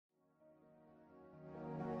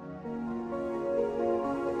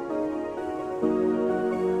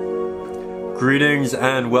Greetings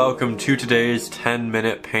and welcome to today's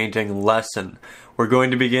 10-minute painting lesson. We're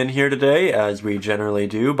going to begin here today, as we generally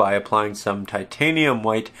do, by applying some titanium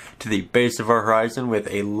white to the base of our horizon with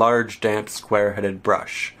a large damp square-headed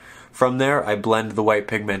brush. From there, I blend the white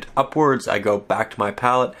pigment upwards, I go back to my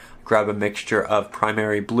palette, grab a mixture of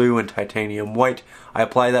primary blue and titanium white, I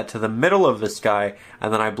apply that to the middle of the sky,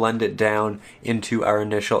 and then I blend it down into our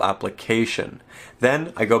initial application.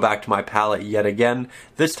 Then I go back to my palette yet again.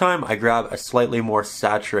 This time I grab a slightly more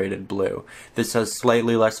saturated blue. This has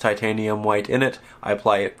slightly less titanium white in it. I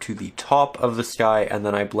apply it to the top of the sky and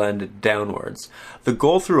then I blend it downwards. The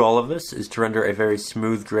goal through all of this is to render a very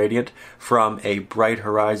smooth gradient from a bright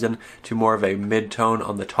horizon to more of a mid-tone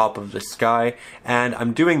on the top of the sky, and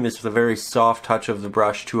I'm doing this with a very soft touch of the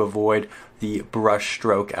brush to avoid the brush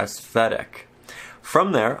stroke aesthetic.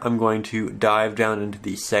 From there, I'm going to dive down into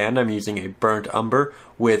the sand. I'm using a burnt umber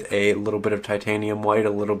with a little bit of titanium white,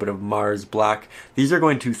 a little bit of Mars black. These are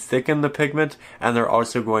going to thicken the pigment, and they're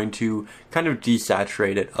also going to kind of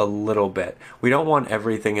desaturate it a little bit. We don't want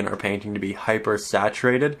everything in our painting to be hyper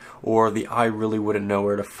saturated, or the eye really wouldn't know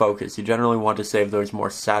where to focus. You generally want to save those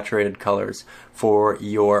more saturated colors for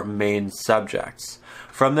your main subjects.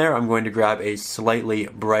 From there, I'm going to grab a slightly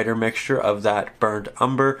brighter mixture of that burnt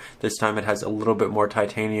umber. This time it has a little bit more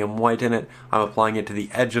titanium white in it. I'm applying it to the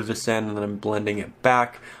edge of the sand and then I'm blending it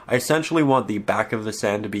back. I essentially want the back of the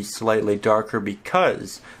sand to be slightly darker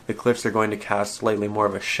because the cliffs are going to cast slightly more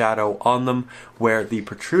of a shadow on them, where the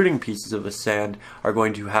protruding pieces of the sand are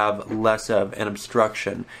going to have less of an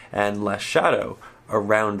obstruction and less shadow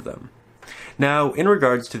around them. Now, in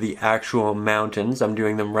regards to the actual mountains, I'm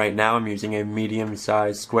doing them right now. I'm using a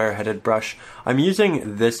medium-sized square-headed brush. I'm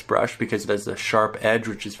using this brush because it has a sharp edge,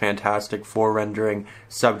 which is fantastic for rendering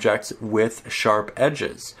subjects with sharp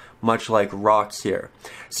edges, much like rocks here.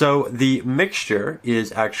 So the mixture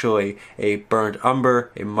is actually a burnt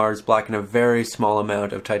umber, a Mars black, and a very small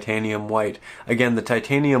amount of titanium white. Again, the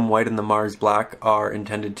titanium white and the Mars black are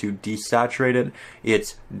intended to desaturate it.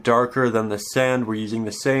 It's darker than the sand. We're using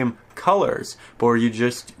the same colors, but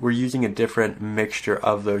we're using a different mixture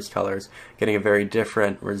of those colors, getting a very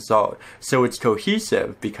different result. So it's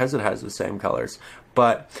cohesive because it has the same colors,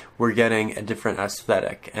 but we're getting a different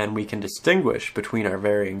aesthetic, and we can distinguish between our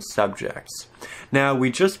varying subjects. Now, we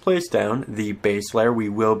just placed down the base layer. We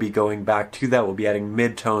will be going back to that. We'll be adding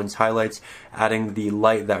mid-tones, highlights, adding the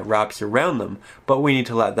light that wraps around them, but we need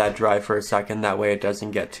to let that dry for a second, that way it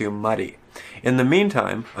doesn't get too muddy. In the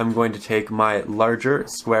meantime, I'm going to take my larger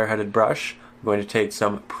square-headed brush. I'm going to take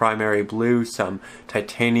some primary blue, some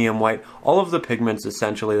titanium white, all of the pigments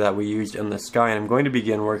essentially that we used in the sky, and I'm going to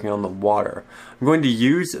begin working on the water. I'm going to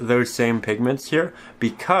use those same pigments here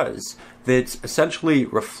because it's essentially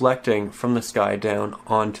reflecting from the sky down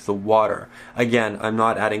onto the water. Again, I'm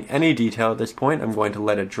not adding any detail at this point. I'm going to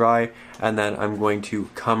let it dry, and then I'm going to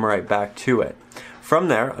come right back to it. From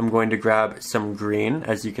there, I'm going to grab some green.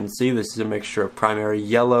 As you can see, this is a mixture of primary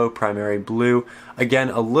yellow, primary blue, again,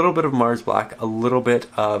 a little bit of Mars black, a little bit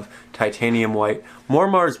of titanium white, more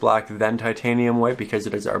Mars black than titanium white because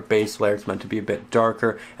it is our base layer. It's meant to be a bit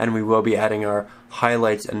darker, and we will be adding our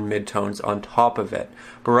highlights and midtones on top of it.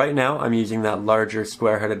 But right now, I'm using that larger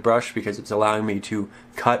square-headed brush because it's allowing me to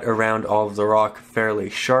cut around all of the rock fairly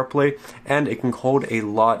sharply, and it can hold a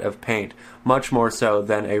lot of paint, much more so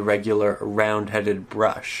than a regular round-headed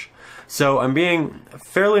brush. So I'm being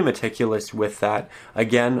fairly meticulous with that.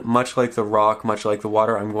 Again, much like the rock, much like the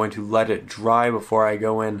water, I'm going to let it dry before I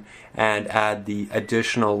go in and add the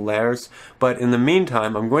additional layers. But in the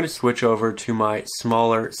meantime, I'm going to switch over to my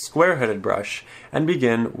smaller square-headed brush and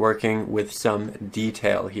begin working with some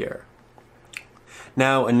detail here.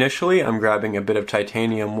 Now, initially, I'm grabbing a bit of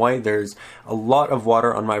titanium white. There's a lot of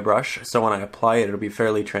water on my brush, so when I apply it, it'll be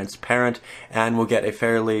fairly transparent, and we'll get a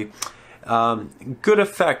fairly good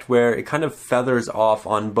effect where it kind of feathers off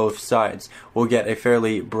on both sides. We'll get a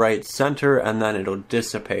fairly bright center, and then it'll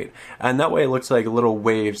dissipate. And that way it looks like little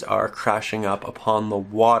waves are crashing up upon the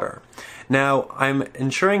water. Now, I'm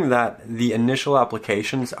ensuring that the initial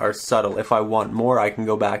applications are subtle. If I want more, I can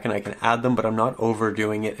go back and I can add them, but I'm not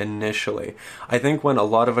overdoing it initially. I think when a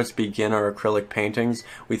lot of us begin our acrylic paintings,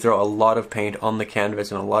 we throw a lot of paint on the canvas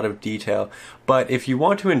and a lot of detail. But if you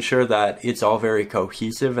want to ensure that it's all very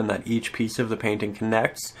cohesive and that each piece of the painting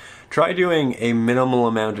connects, try doing a minimal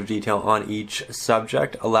amount of detail on each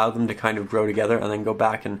subject, allow them to kind of grow together, and then go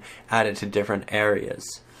back and add it to different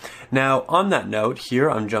areas. Now, on that note, here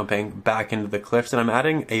I'm jumping back into the cliffs and I'm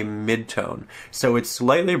adding a mid-tone. So it's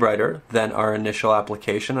slightly brighter than our initial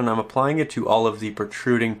application, and I'm applying it to all of the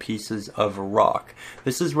protruding pieces of rock.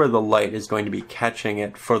 This is where the light is going to be catching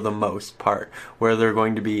it for the most part, where there are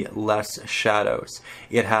going to be less shadows.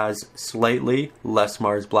 It has slightly less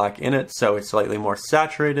Mars black in it, so it's slightly more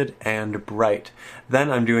saturated and bright. Then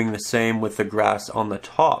I'm doing the same with the grass on the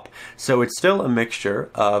top. So it's still a mixture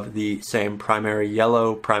of the same primary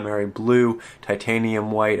yellow, primary blue,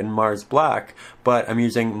 titanium white, and Mars black, but I'm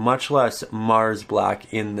using much less Mars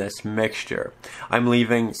black in this mixture. I'm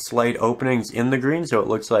leaving slight openings in the green, so it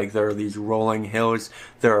looks like there are these rolling hills.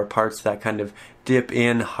 There are parts that kind of dip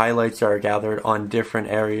in, highlights are gathered on different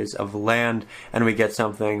areas of land, and we get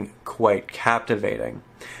something quite captivating.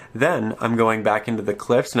 Then I'm going back into the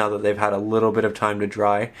cliffs now that they've had a little bit of time to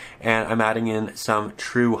dry, and I'm adding in some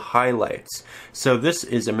true highlights. So this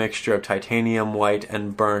is a mixture of titanium white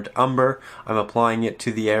and burnt umber. I'm applying it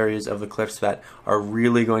to the areas of the cliffs that are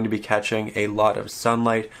really going to be catching a lot of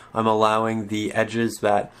sunlight. I'm allowing the edges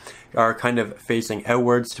that are kind of facing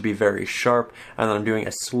outwards to be very sharp, and then I'm doing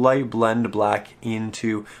a slight blend black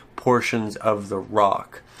into portions of the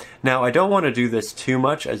rock. Now, I don't want to do this too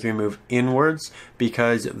much as we move inwards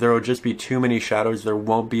because there will just be too many shadows. There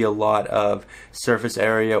won't be a lot of surface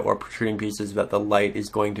area or protruding pieces that the light is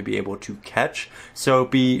going to be able to catch. So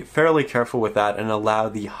be fairly careful with that and allow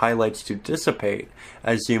the highlights to dissipate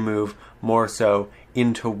as you move more so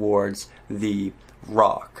in towards the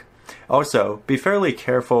rock. Also, be fairly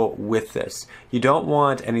careful with this. You don't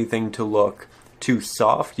want anything to look too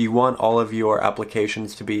soft. You want all of your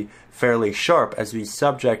applications to be fairly sharp, as the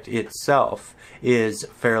subject itself is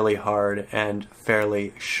fairly hard and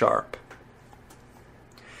fairly sharp.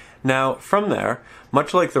 Now, from there,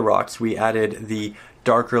 much like the rocks, we added the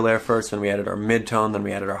darker layer first, then we added our mid-tone, then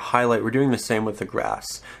we added our highlight. We're doing the same with the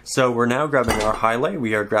grass. So we're now grabbing our highlight.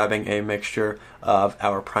 We are grabbing a mixture of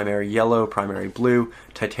our primary yellow, primary blue,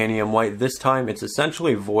 titanium white. This time it's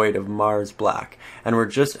essentially void of Mars black, and we're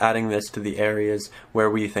just adding this to the areas where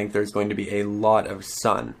we think there's going to be a lot of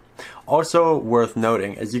sun. Also worth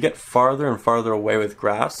noting, as you get farther and farther away with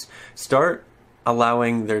grass, start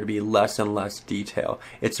allowing there to be less and less detail.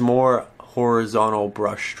 It's more horizontal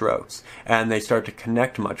brush strokes, and they start to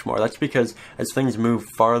connect much more. That's because as things move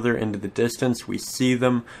farther into the distance, we see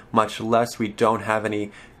them much less. We don't have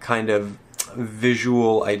any kind of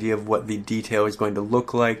visual idea of what the detail is going to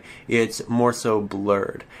look like. It's more so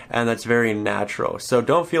blurred, and that's very natural. So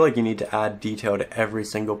don't feel like you need to add detail to every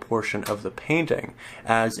single portion of the painting,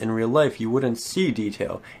 as in real life you wouldn't see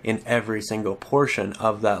detail in every single portion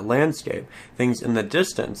of that landscape. Things in the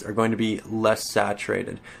distance are going to be less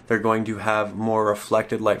saturated. They're going to have more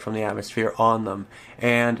reflected light from the atmosphere on them,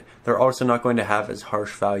 and they're also not going to have as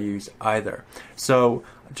harsh values either. So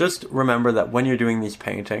just remember that when you're doing these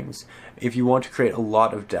paintings, if you want to create a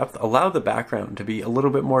lot of depth, allow the background to be a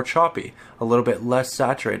little bit more choppy, a little bit less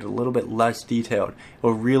saturated, a little bit less detailed. It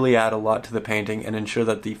will really add a lot to the painting and ensure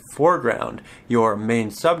that the foreground, your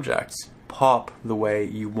main subjects, pop the way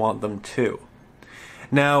you want them to.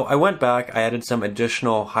 Now, I went back, I added some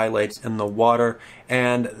additional highlights in the water,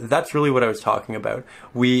 and that's really what I was talking about.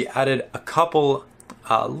 We added a couple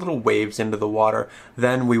little waves into the water.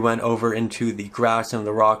 Then we went over into the grass and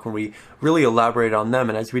the rock and we really elaborated on them.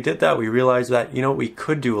 And as we did that, we realized that, we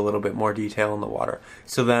could do a little bit more detail in the water.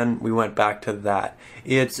 So then we went back to that.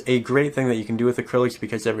 It's a great thing that you can do with acrylics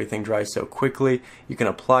because everything dries so quickly. You can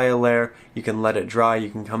apply a layer, you can let it dry, you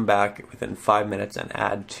can come back within 5 minutes and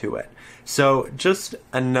add to it. So just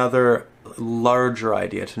another larger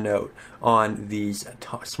idea to note on these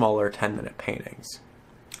smaller 10-minute paintings.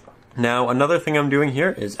 Now, another thing I'm doing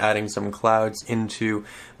here is adding some clouds into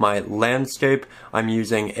my landscape. I'm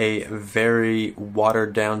using a very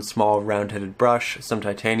watered down small round-headed brush, some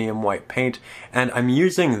titanium white paint, and I'm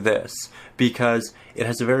using this because it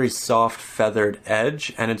has a very soft feathered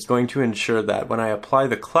edge, and it's going to ensure that when I apply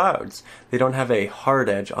the clouds, they don't have a hard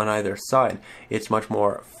edge on either side. It's much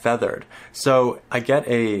more feathered. So I get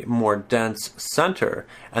a more dense center,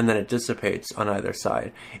 and then it dissipates on either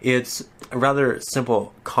side. It's a rather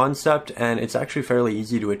simple concept, and it's actually fairly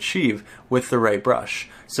easy to achieve with the right brush.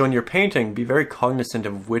 So when you're painting, be very cognizant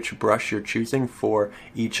of which brush you're choosing for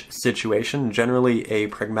each situation. Generally, a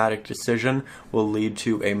pragmatic decision will lead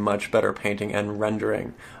to a much better painting and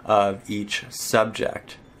rendering of each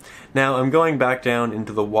subject. Now I'm going back down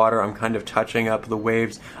into the water, I'm kind of touching up the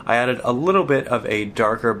waves. I added a little bit of a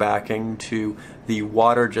darker backing to the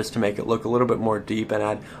water just to make it look a little bit more deep and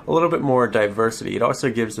add a little bit more diversity. It also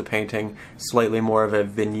gives the painting slightly more of a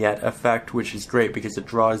vignette effect, which is great because it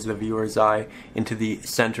draws the viewer's eye into the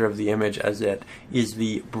center of the image as it is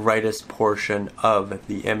the brightest portion of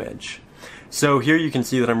the image. So here you can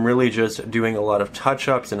see that I'm really just doing a lot of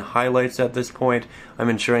touch-ups and highlights at this point. I'm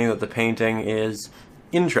ensuring that the painting is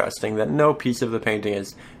interesting, that no piece of the painting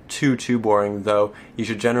is too boring, though you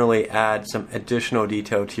should generally add some additional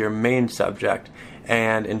detail to your main subject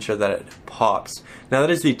and ensure that it pops. Now that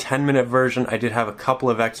is the 10-minute version. I did have a couple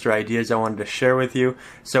of extra ideas I wanted to share with you.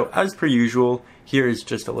 So as per usual, here is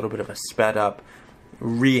just a little bit of a sped up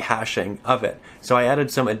rehashing of it. So I added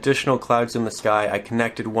some additional clouds in the sky. I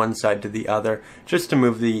connected one side to the other just to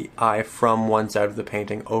move the eye from one side of the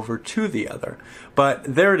painting over to the other. But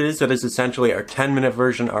there it is. That is essentially our 10-minute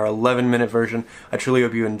version, our 11-minute version. I truly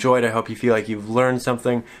hope you enjoyed. I hope you feel like you've learned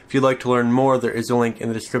something. If you'd like to learn more, there is a link in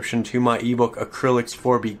the description to my ebook, Acrylics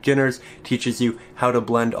for Beginners. It teaches you how to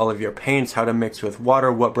blend all of your paints, how to mix with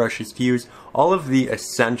water, what brushes to use, all of the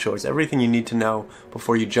essentials, everything you need to know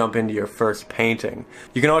before you jump into your first painting.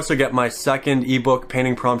 You can also get my second ebook,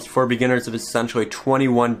 Painting Prompts for Beginners. It is essentially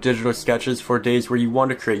 21 digital sketches for days where you want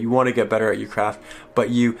to create, you want to get better at your craft, but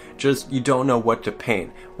you don't know what to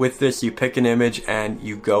paint. With this, you pick an image and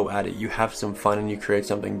you go at it. You have some fun and you create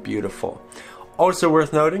something beautiful. Also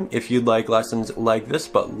worth noting, if you'd like lessons like this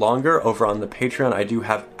but longer, over on the Patreon I do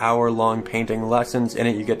have hour-long painting lessons. In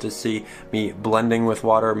it you get to see me blending with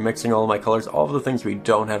water, mixing all of my colors, all of the things we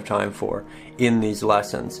don't have time for in these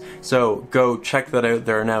lessons. So go check that out.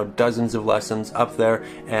 There are now dozens of lessons up there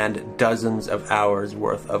and dozens of hours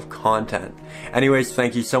worth of content. Anyways,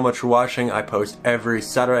 thank you so much for watching. I post every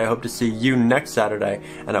Saturday. I hope to see you next Saturday,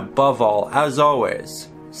 and above all, as always,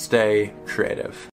 stay creative.